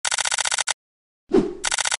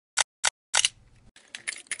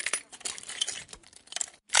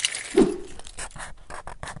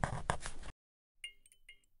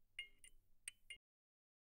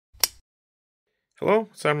Hello,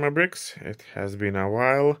 Bricks. It has been a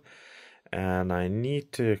while, and I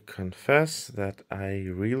need to confess that I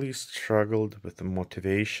really struggled with the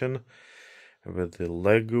motivation, with the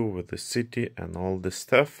Lego, with the city, and all this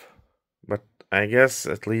stuff. But I guess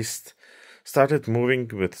at least started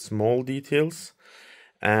moving with small details,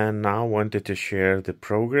 and now wanted to share the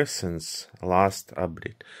progress since last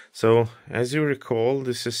update. So, as you recall,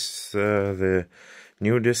 this is the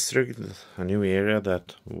new district, a new area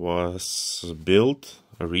that was built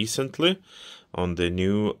recently on the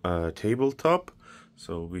new tabletop.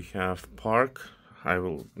 So we have park. I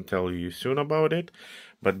will tell you soon about it,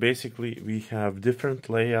 but basically we have different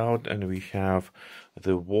layout, and we have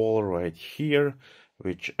the wall right here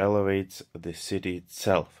which elevates the city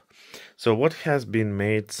itself. So what has been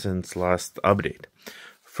made since last update?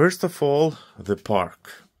 First of all, the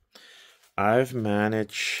park. I've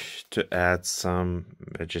managed to add some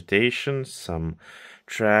vegetation, some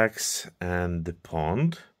tracks, and the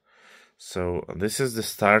pond. So this is the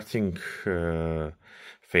starting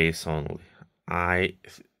phase only. I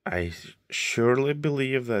surely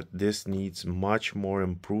believe that this needs much more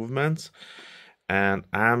improvements, and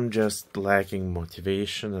I'm just lacking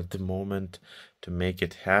motivation at the moment to make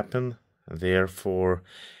it happen. Therefore,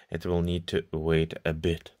 it will need to wait a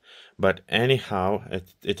bit. But anyhow,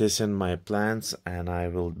 it is in my plans, and I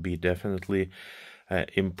will be definitely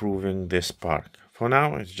improving this park. For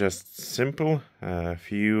now, it's just simple, a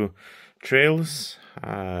few trails,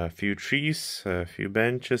 a few trees, a few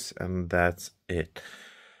benches, and that's it.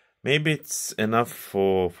 Maybe it's enough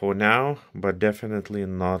for now, but definitely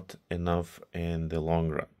not enough in the long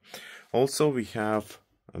run. Also, we have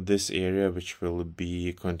this area which will be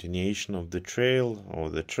a continuation of the trail or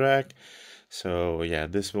the track. So yeah,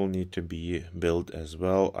 this will need to be built as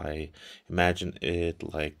well. I imagine it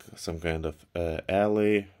like some kind of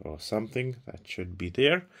alley or something that should be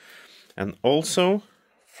there. And also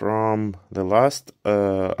from the last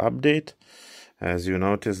update, as you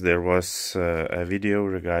noticed, there was a video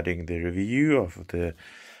regarding the review of the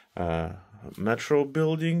metro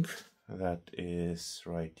building that is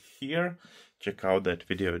right here. Check out that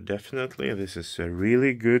video definitely. This is a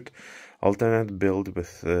really good alternate build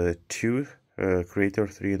with two Creator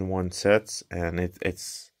 3-in-1 sets, and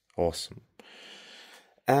it's awesome.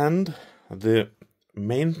 And the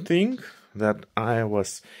main thing that I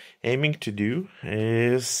was aiming to do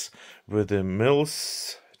is with the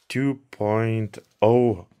Mills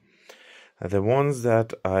 2.0, the ones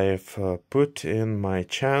that I've put in my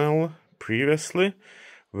channel previously,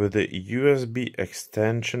 with the USB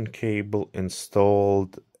extension cable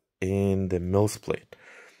installed in the Mills plate.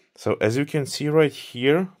 So as you can see right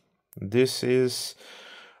here, this is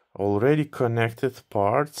already connected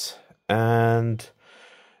parts, and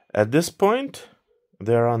at this point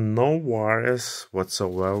there are no wires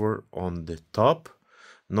whatsoever on the top,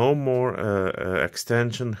 no more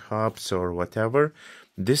extension hubs or whatever.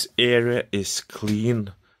 This area is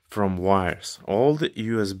clean from wires. All the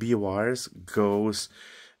USB wires goes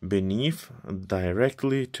beneath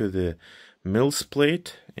directly to the Mills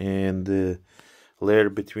plate and the layer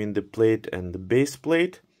between the plate and the base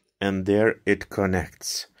plate, and there it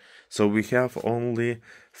connects. So we have only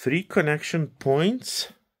 3 connection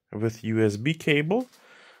points with USB cable.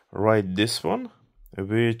 Right, this one,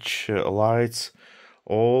 which lights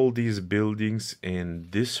all these buildings in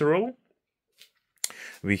this row.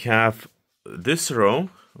 We have this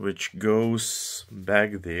row which goes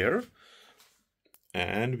back there,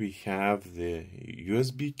 and we have the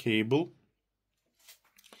USB cable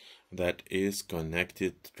that is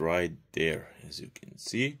connected right there, as you can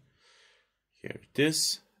see. Here it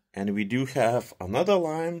is. And we do have another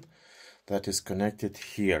line that is connected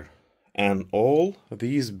here. And all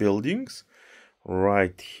these buildings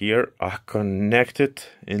right here are connected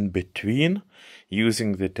in between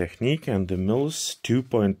using the technique and the Mills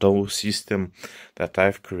 2.0 system that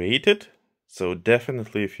I've created. So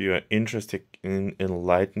definitely, if you are interested in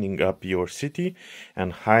lightening up your city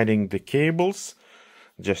and hiding the cables,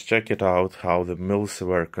 just check it out how the mills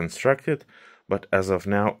were constructed. But as of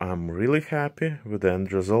now, I'm really happy with the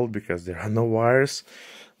end result because there are no wires,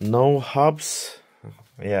 no hubs.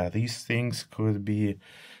 Yeah, these things could be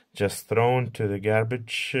just thrown to the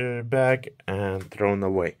garbage bag and thrown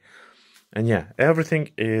away. And yeah,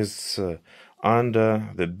 everything is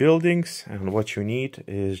under the buildings, and what you need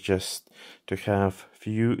is just to have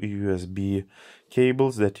few USB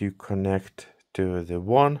cables that you connect to the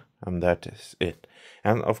one, and that is it.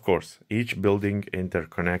 And of course, each building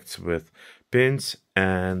interconnects with pins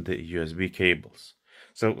and the USB cables.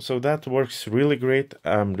 So that works really great.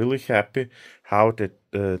 I'm really happy how it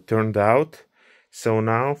turned out. So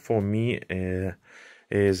now for me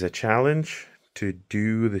is a challenge to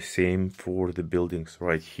do the same for the buildings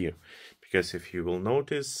right here, because if you will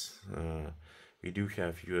notice, we do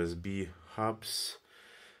have USB hubs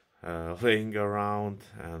laying around,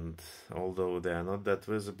 and although they are not that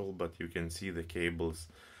visible, but you can see the cables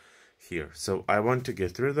here. So I want to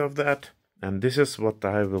get rid of that, and this is what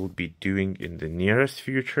I will be doing in the nearest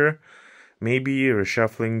future. Maybe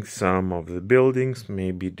reshuffling some of the buildings,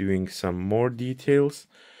 maybe doing some more details,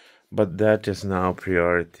 but that is now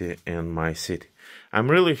priority in my city. I'm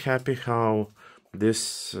really happy how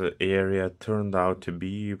this area turned out to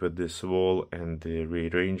be with this wall and the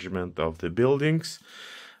rearrangement of the buildings.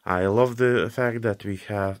 I love the fact that we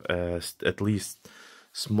have at least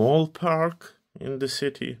small park in the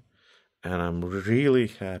city, and I'm really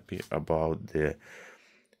happy about the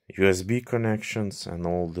USB connections and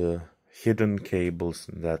all the hidden cables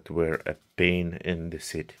that were a pain in the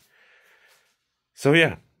city. So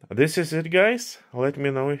yeah, this is it, guys. Let me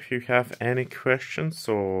know if you have any questions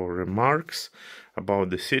or remarks about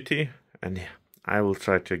the city, and yeah, I will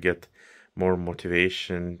try to get more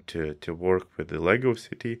motivation to work with the Lego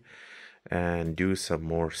City and do some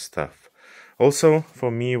more stuff. Also,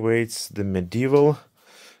 for me waits the medieval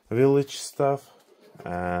village stuff,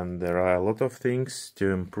 and there are a lot of things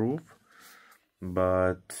to improve,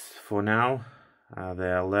 but for now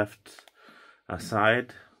they are left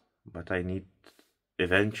aside. But I need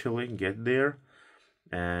eventually get there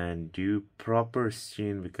and do proper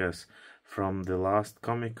scene, because from the last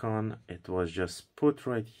Comic-Con it was just put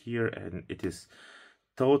right here and it is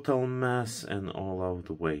total mess in all of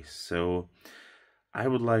the ways. So I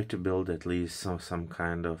would like to build at least some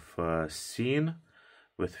kind of scene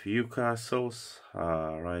with few castles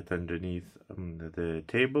right underneath the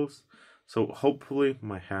tables. So hopefully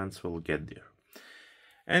my hands will get there.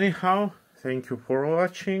 Anyhow, thank you for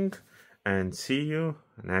watching, and see you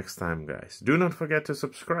next time, guys. Do not forget to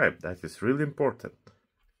subscribe, that is really important.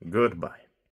 Goodbye.